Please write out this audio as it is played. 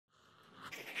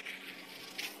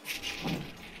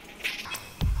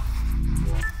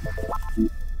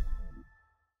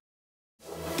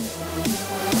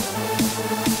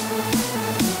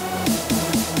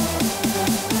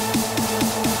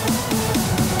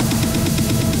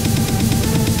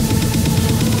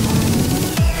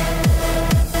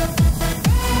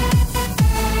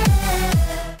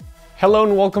Hello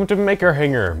and welcome to Maker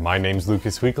Hangar. My name's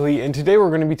Lucas Weakley and today we're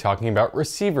going to be talking about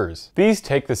receivers. These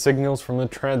take the signals from the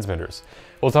transmitters.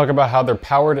 We'll talk about how they're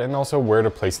powered and also where to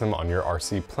place them on your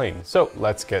RC plane. So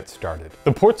let's get started.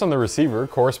 The ports on the receiver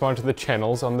correspond to the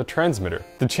channels on the transmitter.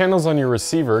 The channels on your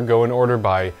receiver go in order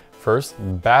by first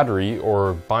battery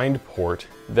or bind port,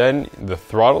 then the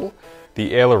throttle,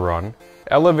 the aileron,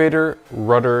 elevator,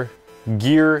 rudder,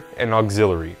 gear, and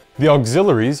auxiliary. The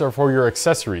auxiliaries are for your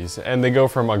accessories, and they go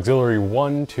from auxiliary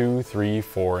 1, 2, 3,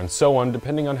 4, and so on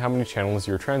depending on how many channels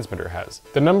your transmitter has.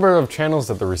 The number of channels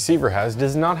that the receiver has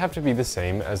does not have to be the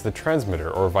same as the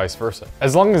transmitter or vice versa.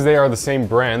 As long as they are the same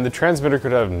brand, the transmitter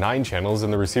could have 9 channels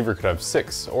and the receiver could have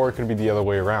 6, or it could be the other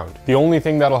way around. The only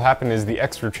thing that'll happen is the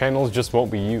extra channels just won't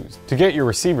be used. To get your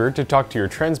receiver to talk to your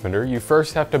transmitter, you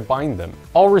first have to bind them.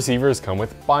 All receivers come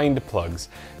with bind plugs.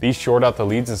 These short out the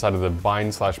leads inside of the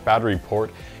bind/battery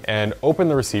port and open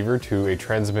the receiver to a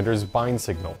transmitter's bind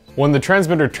signal. When the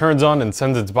transmitter turns on and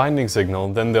sends its binding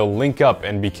signal, then they'll link up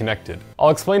and be connected. I'll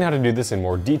explain how to do this in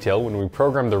more detail when we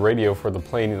program the radio for the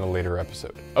plane in a later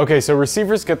episode. Okay, so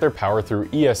receivers get their power through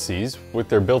ESCs with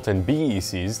their built-in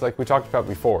BECs like we talked about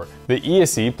before. The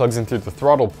ESC plugs in through the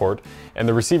throttle port and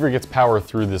the receiver gets power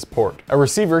through this port. A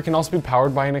receiver can also be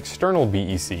powered by an external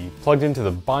BEC plugged into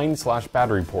the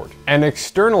bind/battery port. An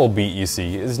external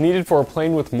BEC is needed for a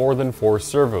plane with more than 4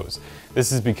 servos.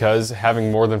 This is because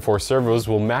having more than 4 servos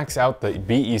will max out the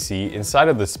BEC inside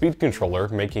of the speed controller,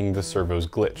 making the servos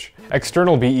glitch.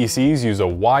 External BECs use a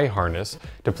Y harness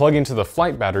to plug into the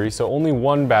flight battery, so only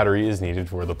one battery is needed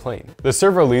for the plane. The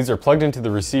servo leads are plugged into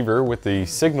the receiver with the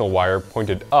signal wire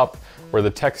pointed up where the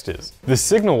text is. The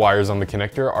signal wires on the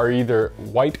connector are either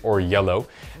white or yellow,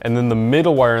 and then the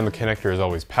middle wire on the connector is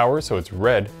always power, so it's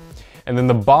red. And then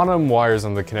the bottom wires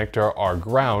on the connector are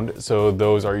ground, so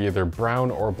those are either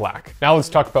brown or black. Now let's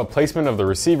talk about placement of the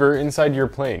receiver inside your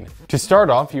plane. To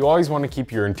start off, you always want to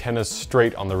keep your antennas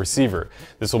straight on the receiver.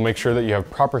 This will make sure that you have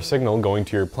proper signal going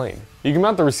to your plane. You can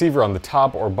mount the receiver on the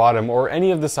top or bottom or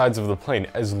any of the sides of the plane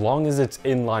as long as it's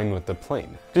in line with the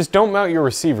plane. Just don't mount your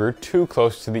receiver too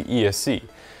close to the ESC.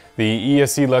 The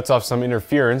ESC lets off some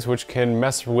interference which can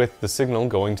mess with the signal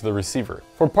going to the receiver.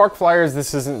 For park flyers,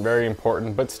 this isn't very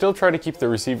important, but still try to keep the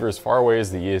receiver as far away as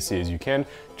the ESC as you can,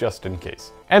 just in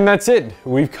case. And that's it!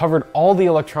 We've covered all the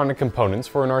electronic components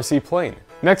for an RC plane.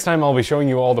 Next time I'll be showing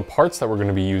you all the parts that we're going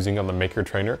to be using on the Maker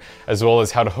Trainer, as well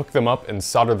as how to hook them up and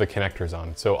solder the connectors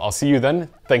on. So I'll see you then.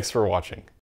 Thanks for watching.